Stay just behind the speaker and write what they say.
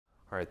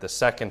All right, the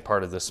second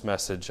part of this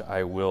message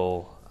I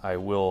will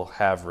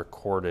have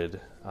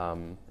recorded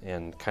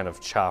and kind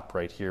of chop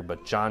right here.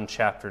 But John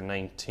chapter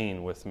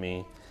 19 with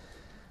me.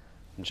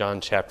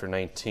 John chapter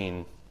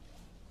 19.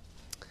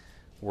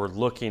 We're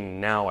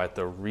looking now at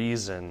the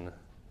reason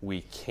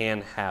we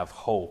can have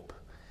hope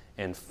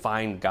and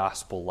find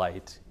gospel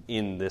light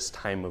in this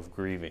time of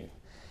grieving.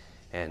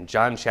 And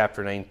John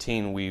chapter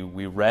 19, we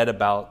read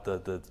about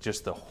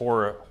the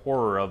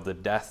horror of the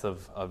death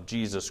of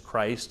Jesus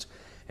Christ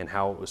and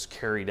how it was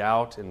carried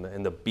out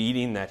and the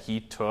beating that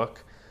he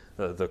took,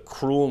 the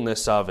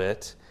cruelness of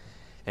it.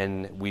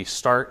 And we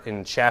start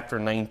in chapter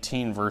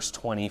 19, verse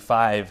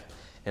 25,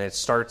 and it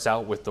starts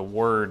out with the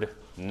word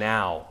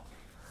now.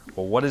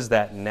 Well, what is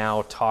that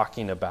now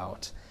talking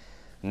about?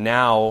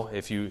 Now,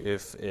 if you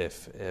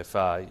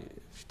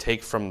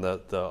take from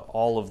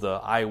all of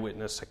the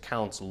eyewitness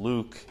accounts,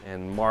 Luke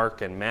and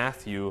Mark and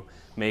Matthew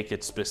make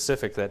it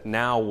specific that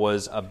now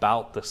was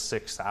about the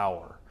 6th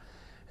hour.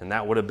 And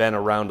that would have been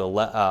around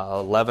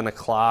 11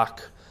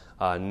 o'clock,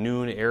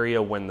 noon area,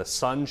 when the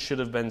sun should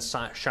have been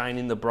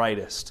shining the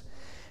brightest.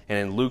 And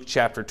in Luke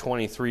chapter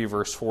 23,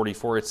 verse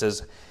 44, it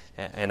says,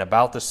 "And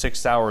about the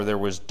 6th hour there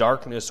was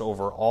darkness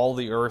over all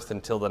the earth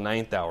until the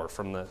 9th hour."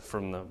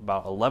 From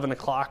about 11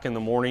 o'clock in the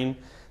morning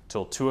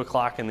till 2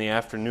 o'clock in the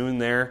afternoon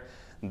there,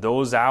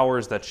 those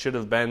hours that should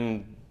have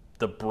been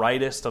the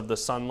brightest of the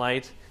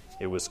sunlight,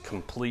 it was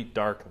complete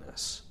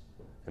darkness.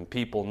 And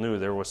people knew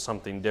there was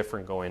something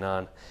different going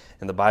on.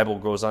 And the Bible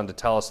goes on to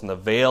tell us, and the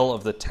veil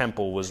of the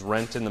temple was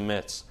rent in the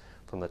midst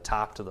from the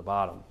top to the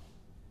bottom.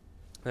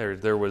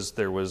 There was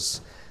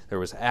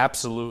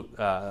absolute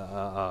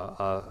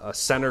a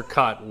center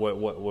cut, what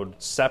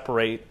would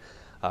separate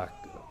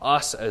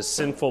us as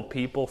sinful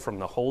people from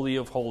the Holy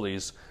of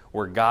Holies,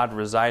 where God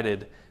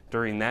resided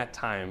during that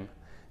time.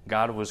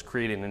 God was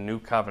creating a new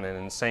covenant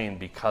and saying,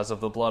 because of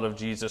the blood of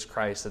Jesus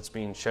Christ that's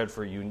being shed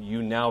for you,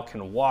 you now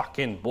can walk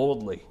in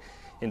boldly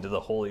into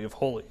the Holy of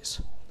Holies.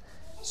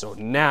 So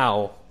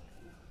now,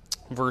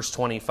 verse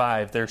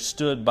 25, there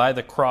stood by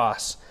the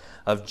cross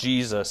of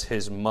Jesus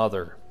his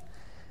mother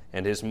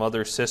and his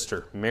mother's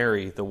sister,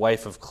 Mary, the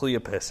wife of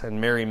Cleopas,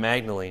 and Mary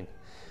Magdalene.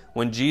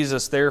 When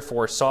Jesus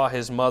therefore saw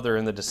his mother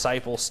and the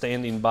disciple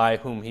standing by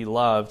whom he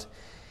loved,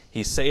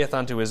 he saith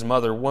unto his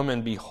mother,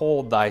 Woman,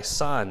 behold thy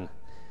son.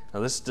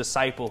 Now this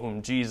disciple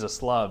whom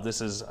Jesus loved,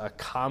 this is a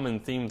common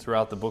theme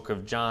throughout the book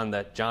of John,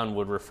 that John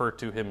would refer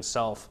to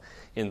himself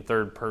in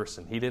third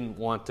person. He didn't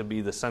want to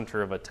be the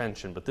center of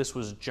attention, but this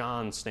was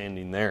John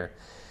standing there.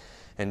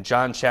 And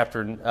John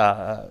chapter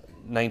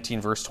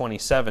 19, verse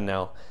 27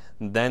 now,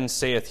 then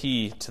saith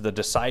he to the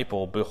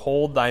disciple,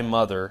 Behold thy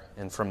mother.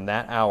 And from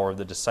that hour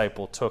the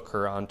disciple took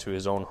her unto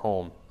his own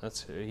home.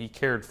 He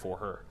cared for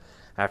her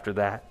after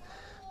that.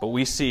 But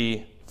we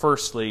see,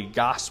 firstly,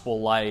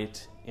 gospel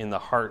light in the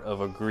heart of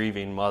a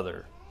grieving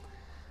mother.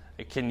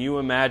 Can you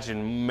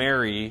imagine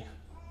Mary,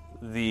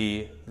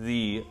 the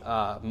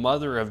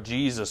mother of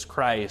Jesus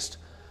Christ,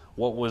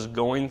 what was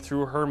going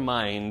through her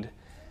mind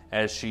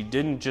as she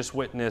didn't just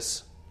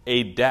witness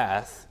a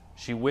death,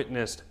 she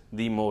witnessed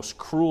the most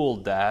cruel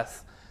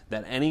death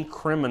that any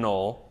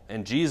criminal,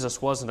 and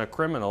Jesus wasn't a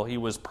criminal, he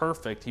was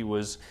perfect, he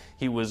was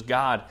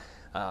God.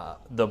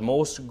 The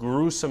most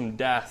gruesome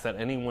death that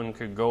anyone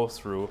could go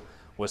through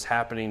was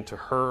happening to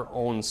her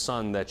own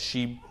son that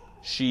she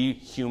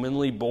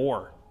humanly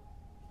bore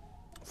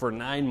for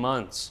 9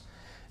 months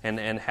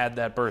and had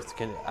that birth.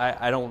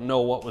 I don't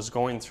know what was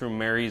going through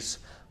Mary's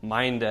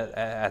mind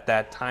at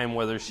that time,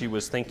 whether she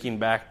was thinking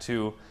back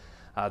to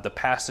the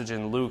passage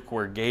in Luke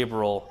where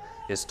Gabriel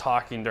is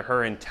talking to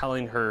her and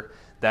telling her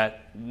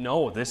that,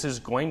 no, this is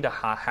going to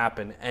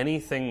happen.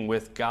 Anything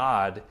with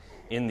God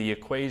in the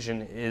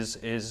equation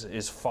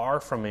is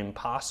far from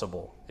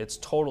impossible. It's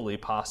totally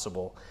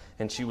possible.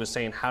 And she was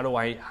saying, how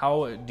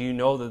do you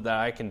know that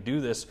I can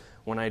do this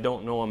when I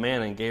don't know a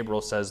man? And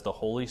Gabriel says, the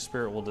Holy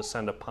Spirit will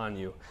descend upon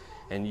you,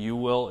 and you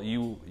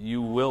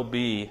will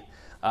be,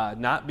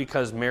 not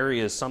because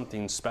Mary is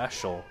something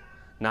special,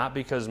 not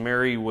because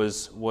Mary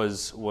was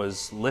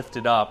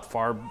lifted up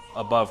far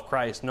above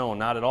Christ. No,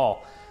 not at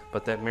all.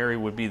 But that Mary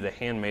would be the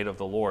handmaid of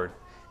the Lord,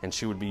 and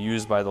she would be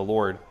used by the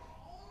Lord.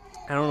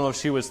 I don't know if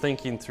she was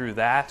thinking through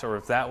that, or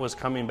if that was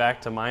coming back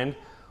to mind,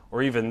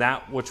 or even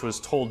that which was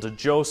told to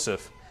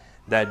Joseph,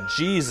 that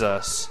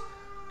Jesus,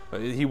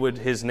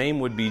 his name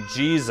would be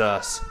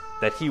Jesus,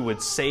 that he would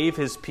save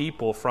his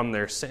people from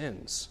their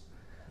sins,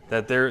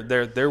 that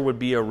there would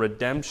be a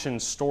redemption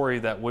story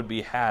that would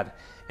be had.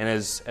 And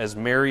as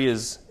Mary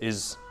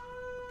is,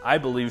 I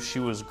believe she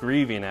was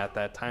grieving at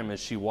that time as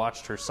she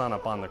watched her son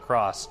up on the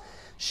cross.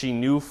 She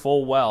knew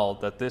full well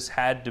that this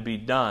had to be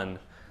done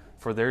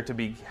for there to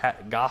be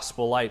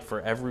gospel light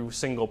for every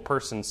single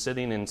person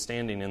sitting and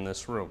standing in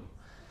this room.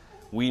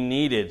 We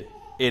needed,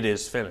 it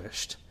is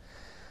finished.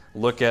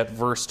 Look at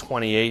verse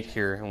 28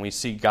 here, and we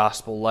see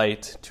gospel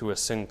light to a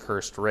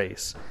sin-cursed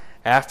race.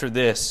 After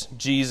this,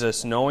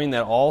 Jesus, knowing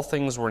that all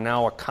things were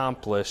now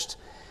accomplished,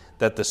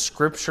 that the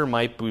scripture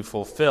might be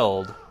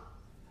fulfilled,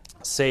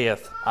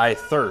 saith, I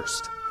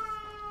thirst.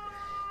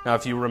 Now,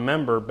 if you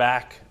remember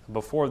back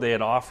before they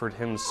had offered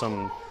him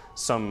some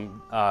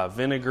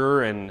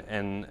vinegar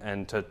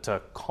and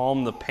to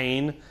calm the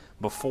pain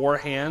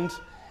beforehand,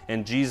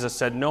 and Jesus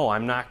said, "No,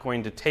 I'm not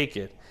going to take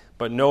it."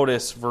 But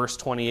notice verse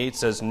 28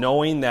 says,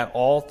 "Knowing that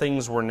all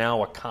things were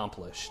now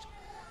accomplished,"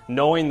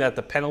 knowing that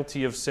the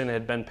penalty of sin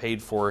had been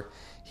paid for,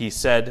 he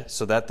said,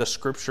 so that the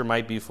scripture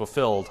might be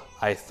fulfilled,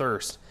 "I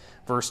thirst."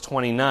 Verse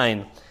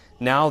 29,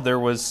 "Now there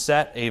was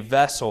set a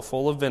vessel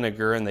full of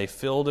vinegar, and they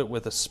filled it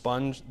with the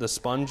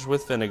sponge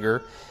with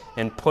vinegar,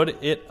 and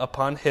put it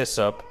upon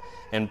hyssop,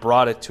 and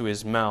brought it to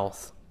his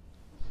mouth."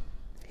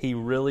 He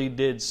really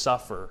did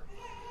suffer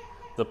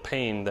the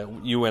pain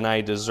that you and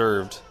I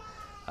deserved.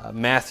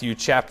 Matthew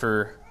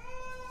chapter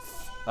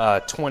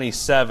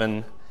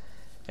 27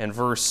 and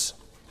verse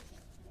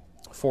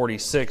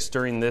 46,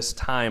 during this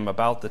time,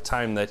 about the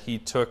time that he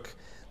took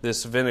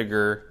this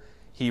vinegar,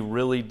 he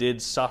really did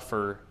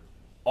suffer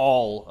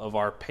all of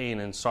our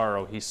pain and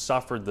sorrow. He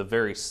suffered the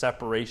very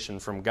separation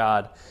from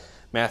God.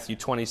 Matthew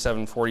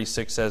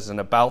 27:46 says, "And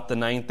about the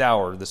 9th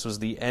hour," this was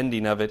the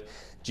ending of it,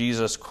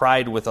 "Jesus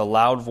cried with a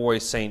loud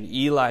voice, saying,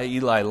 Eli,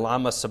 Eli,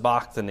 lama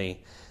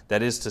sabachthani,"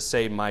 that is to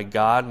say, my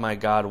God,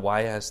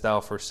 why hast thou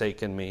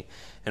forsaken me?"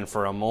 And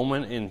for a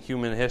moment in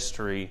human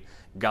history,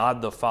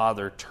 God the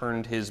Father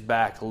turned his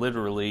back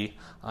literally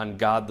on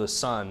God the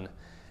Son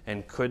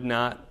and could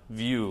not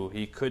view,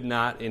 he could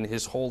not in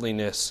his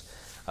holiness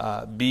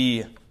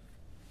be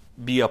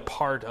a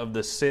part of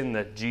the sin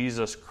that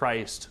Jesus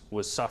Christ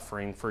was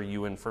suffering for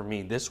you and for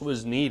me. This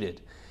was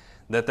needed.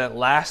 That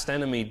last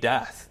enemy,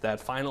 death, that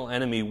final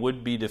enemy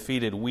would be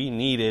defeated. We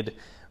needed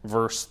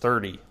verse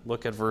 30.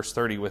 Look at verse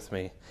 30 with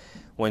me.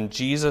 "When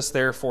Jesus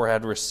therefore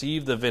had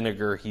received the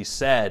vinegar, he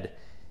said,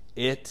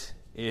 It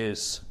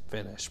is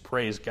finished."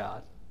 Praise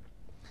God.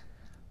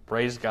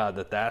 Praise God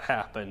that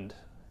happened,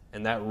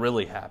 and that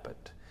really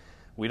happened.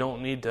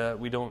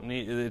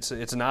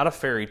 It's not a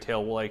fairy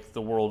tale like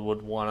the world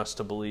would want us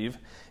to believe.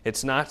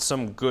 It's not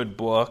some good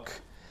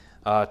book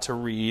to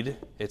read.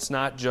 It's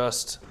not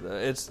just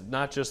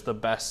the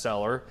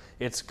bestseller.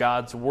 It's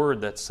God's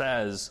word that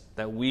says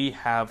that we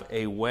have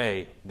a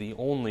way, the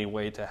only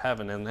way to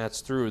heaven, and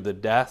that's through the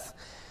death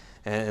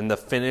and the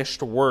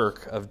finished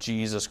work of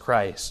Jesus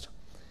Christ.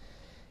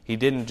 He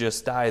didn't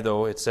just die,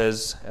 though. It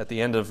says at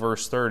the end of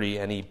verse 30,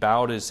 "And he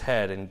bowed his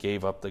head and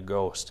gave up the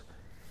ghost."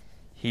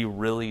 He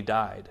really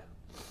died.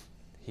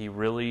 He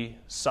really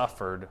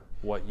suffered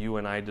what you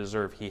and I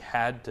deserve. He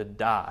had to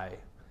die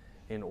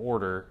in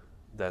order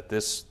that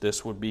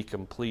this would be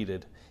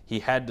completed.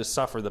 He had to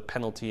suffer the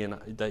penalty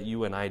that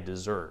you and I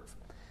deserve.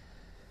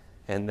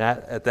 And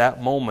that at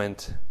that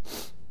moment,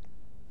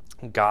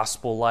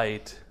 gospel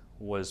light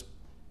was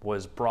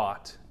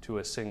brought to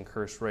a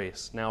sin-cursed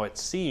race. Now it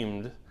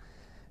seemed,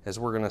 as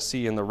we're going to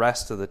see in the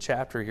rest of the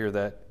chapter here,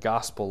 that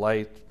gospel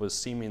light was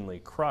seemingly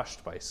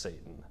crushed by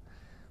Satan,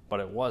 but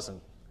it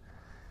wasn't.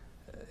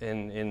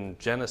 In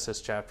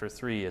Genesis chapter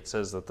 3, it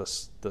says that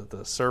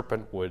the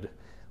serpent would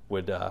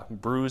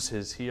bruise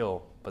his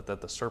heel, but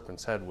that the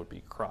serpent's head would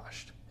be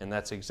crushed. And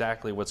that's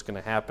exactly what's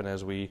going to happen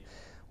as we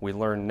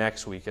learn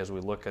next week, as we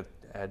look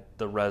at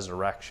the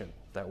resurrection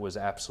that was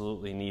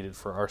absolutely needed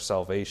for our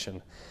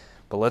salvation.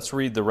 But let's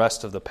read the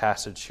rest of the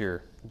passage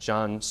here,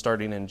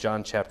 starting in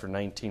John chapter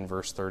 19,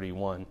 verse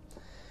 31.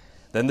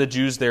 "Then the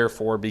Jews,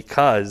 therefore,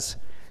 because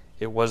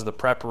it was the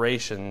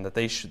preparation that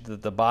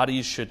that the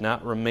bodies should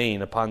not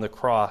remain upon the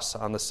cross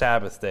on the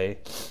Sabbath day,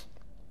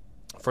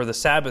 for the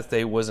Sabbath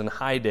day was an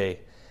high day,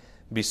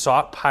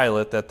 besought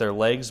Pilate that their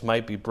legs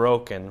might be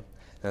broken,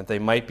 and that they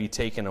might be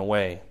taken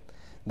away.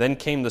 Then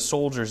came the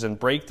soldiers and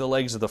brake the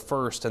legs of the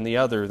first and the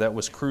other that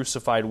was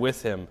crucified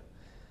with him."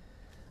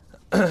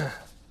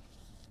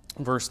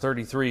 Verse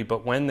 33,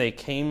 "But when they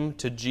came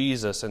to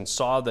Jesus and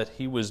saw that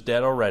he was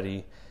dead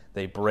already,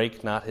 they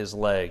brake not his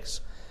legs.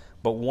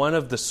 But one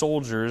of the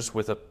soldiers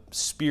with a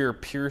spear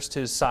pierced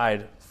his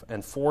side,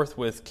 and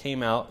forthwith came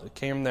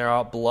there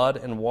out blood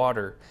and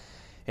water.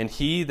 And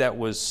he that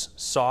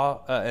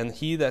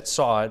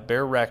saw it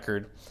bare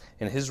record,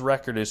 and his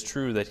record is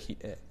true,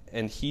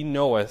 and he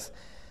knoweth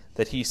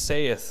that he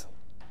saith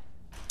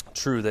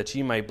true, that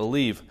ye might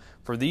believe.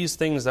 For these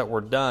things that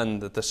were done,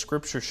 that the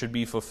scripture should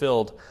be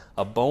fulfilled,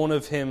 a bone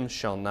of him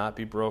shall not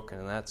be broken."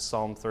 And that's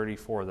Psalm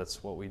 34.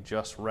 That's what we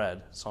just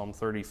read, Psalm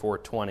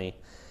 34:20.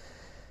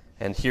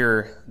 And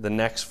here, the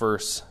next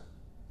verse,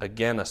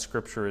 again a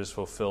scripture is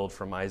fulfilled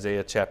from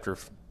Isaiah chapter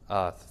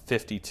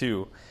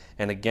 52.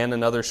 "And again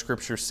another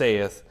scripture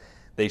saith,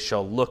 They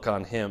shall look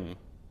on him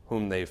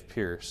whom they've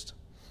pierced."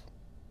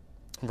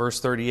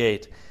 Verse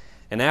 38,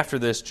 "And after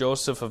this,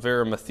 Joseph of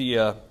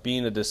Arimathea,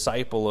 being a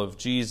disciple of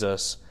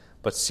Jesus,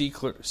 but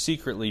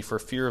secretly for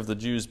fear of the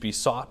Jews,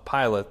 besought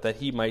Pilate that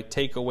he might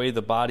take away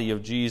the body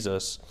of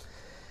Jesus.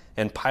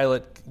 And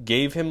Pilate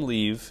gave him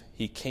leave.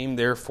 He came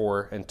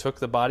therefore and took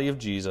the body of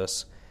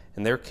Jesus.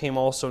 And there came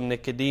also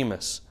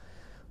Nicodemus,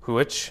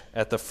 which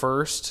at the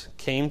first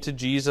came to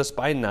Jesus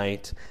by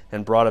night,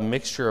 and brought a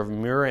mixture of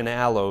myrrh and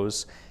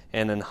aloes,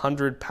 and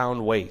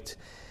 100-pound weight.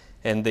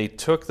 And they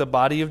took the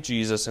body of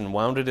Jesus, and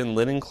wound it in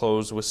linen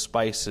clothes with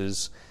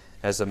spices,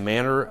 as the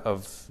manner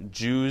of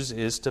Jews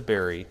is to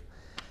bury.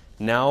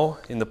 Now,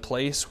 in the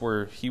place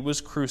where he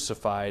was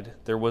crucified,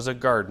 there was a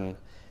garden,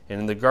 and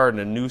in the garden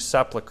a new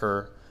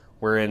sepulchre,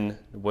 wherein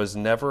was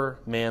never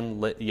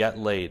man yet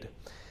laid.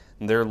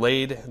 And there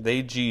laid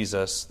they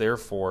Jesus,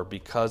 therefore,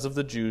 because of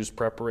the Jews'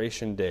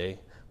 preparation day,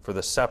 for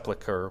the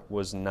sepulchre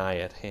was nigh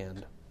at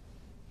hand.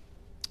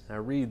 And I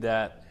read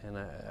that, and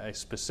I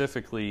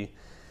specifically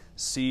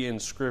see in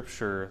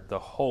Scripture the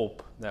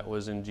hope that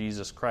was in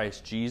Jesus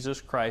Christ.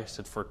 Jesus Christ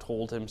had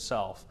foretold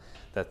himself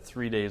that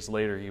 3 days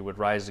later he would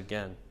rise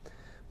again.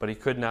 But he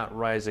could not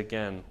rise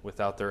again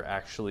without there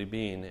actually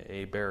being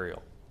a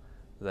burial.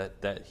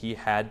 That he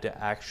had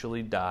to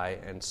actually die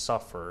and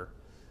suffer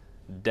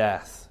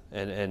death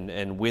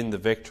and win the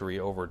victory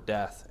over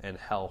death and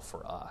hell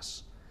for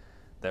us.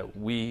 That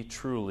we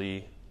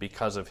truly,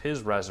 because of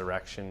his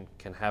resurrection,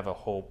 can have a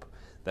hope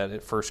that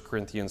 1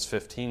 Corinthians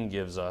 15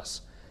 gives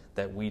us,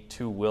 that we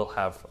too will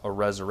have a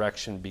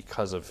resurrection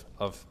because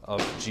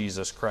of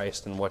Jesus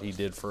Christ and what he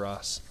did for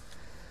us.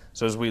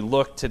 So as we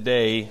look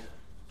today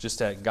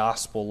just at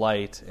gospel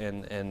light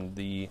and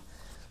the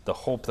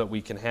hope that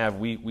we can have,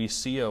 we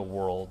see a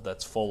world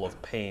that's full of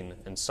pain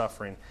and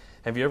suffering.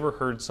 Have you ever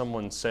heard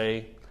someone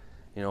say,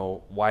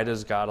 why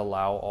does God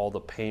allow all the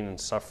pain and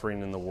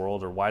suffering in the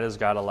world, or why does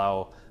God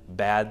allow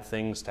bad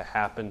things to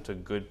happen to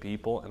good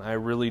people? And I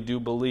really do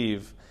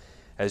believe,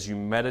 as you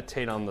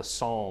meditate on the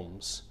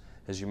Psalms,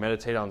 as you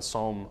meditate on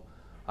Psalm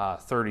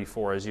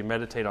 34, as you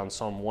meditate on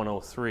Psalm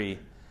 103,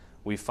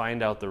 we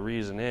find out the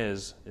reason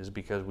is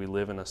because we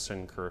live in a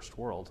sin-cursed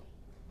world.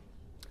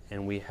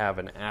 And we have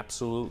an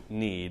absolute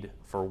need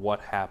for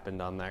what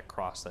happened on that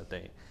cross that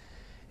day.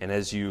 And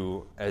as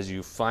you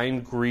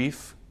find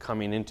grief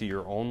coming into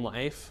your own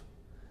life,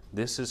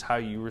 this is how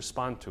you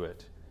respond to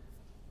it.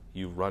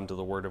 You run to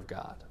the Word of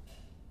God.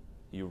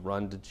 You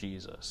run to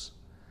Jesus.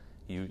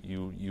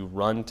 You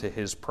run to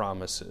his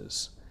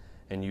promises,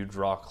 and you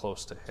draw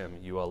close to him.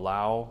 You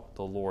allow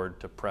the Lord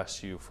to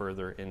press you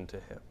further into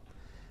him.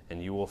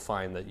 And you will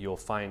find that you'll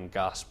find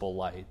gospel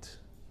light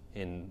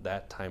in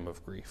that time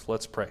of grief.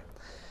 Let's pray.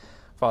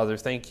 Father,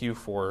 thank you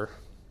for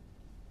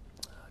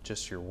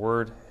just your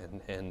word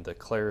and the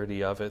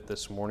clarity of it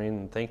this morning.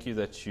 And thank you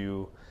that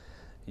you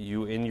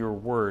in your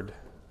word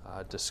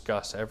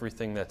discuss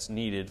everything that's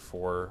needed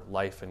for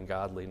life and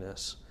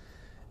godliness.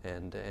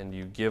 And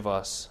you give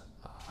us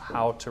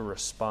how to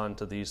respond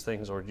to these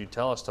things. Lord, you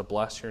tell us to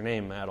bless your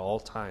name at all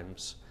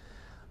times,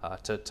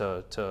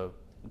 to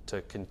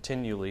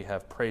continually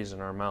have praise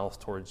in our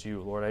mouth towards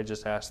you. Lord, I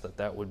just ask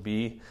that would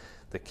be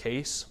the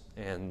case,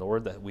 and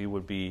Lord, that we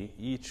would be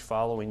each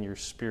following your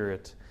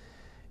Spirit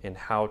in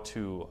how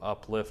to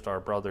uplift our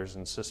brothers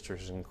and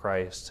sisters in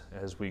Christ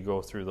as we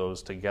go through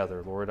those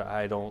together. Lord,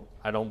 I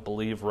don't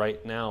believe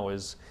right now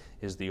is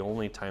the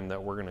only time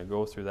that we're going to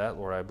go through that.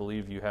 Lord, I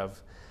believe you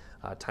have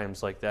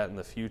times like that in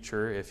the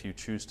future if you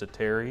choose to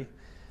tarry.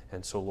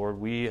 And so, Lord,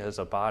 we as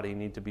a body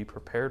need to be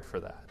prepared for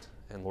that.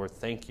 And Lord,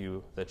 thank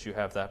you that you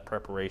have that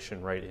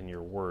preparation right in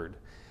your word.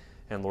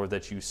 And Lord,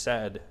 that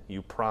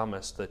you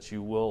promised that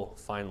you will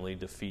finally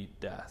defeat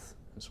death.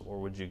 And so,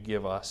 Lord, would you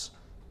give us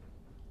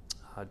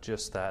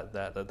just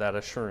that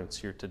assurance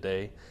here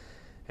today,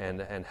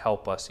 and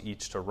help us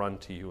each to run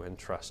to you and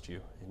trust you.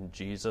 In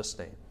Jesus'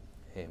 name,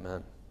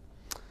 amen.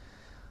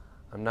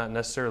 I'm not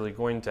necessarily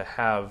going to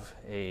have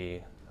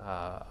a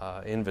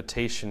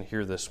invitation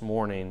here this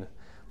morning,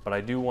 but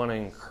I do want to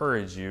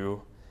encourage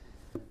you,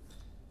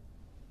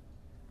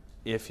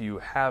 if you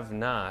have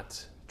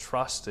not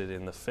trusted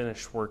in the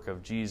finished work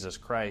of Jesus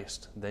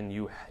Christ, then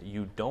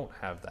you don't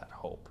have that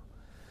hope.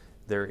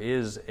 There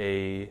is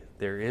a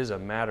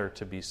matter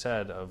to be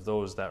said of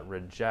those that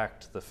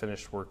reject the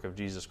finished work of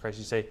Jesus Christ.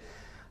 You say,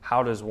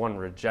 how does one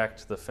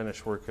reject the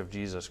finished work of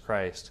Jesus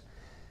Christ?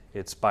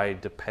 It's by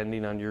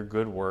depending on your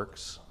good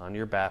works, on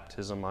your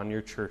baptism, on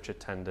your church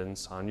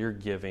attendance, on your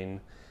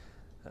giving.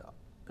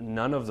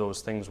 None of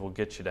those things will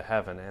get you to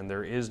heaven, and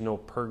there is no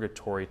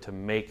purgatory to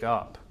make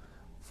up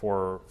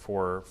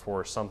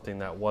for something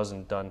that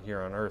wasn't done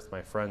here on earth.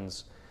 My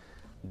friends,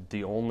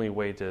 the only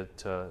way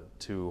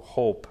to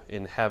hope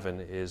in heaven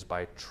is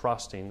by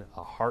trusting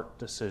a heart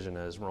decision,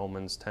 as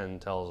Romans 10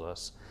 tells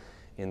us,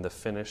 in the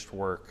finished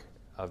work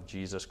of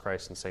Jesus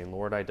Christ, and saying,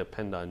 Lord, I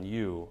depend on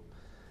you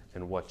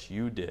and what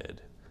you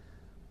did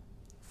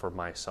for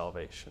my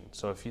salvation.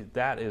 So if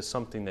that is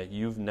something that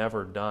you've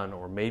never done,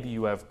 or maybe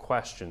you have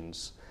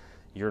questions,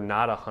 you're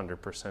not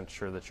 100%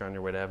 sure that you're on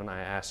your way to heaven,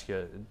 I ask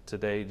you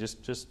today,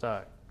 just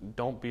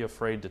don't be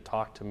afraid to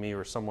talk to me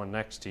or someone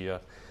next to you,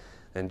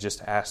 and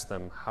just ask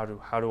them, how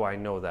do I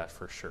know that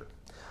for sure?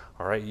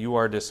 All right, you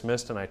are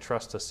dismissed, and I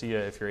trust to see you,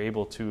 if you're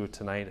able to,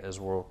 tonight, as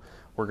we're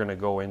going to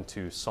go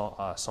into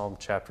Psalm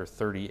chapter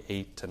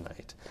 38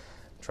 tonight.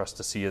 Trust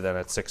to see you then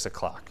at 6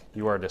 o'clock.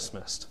 You are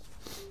dismissed.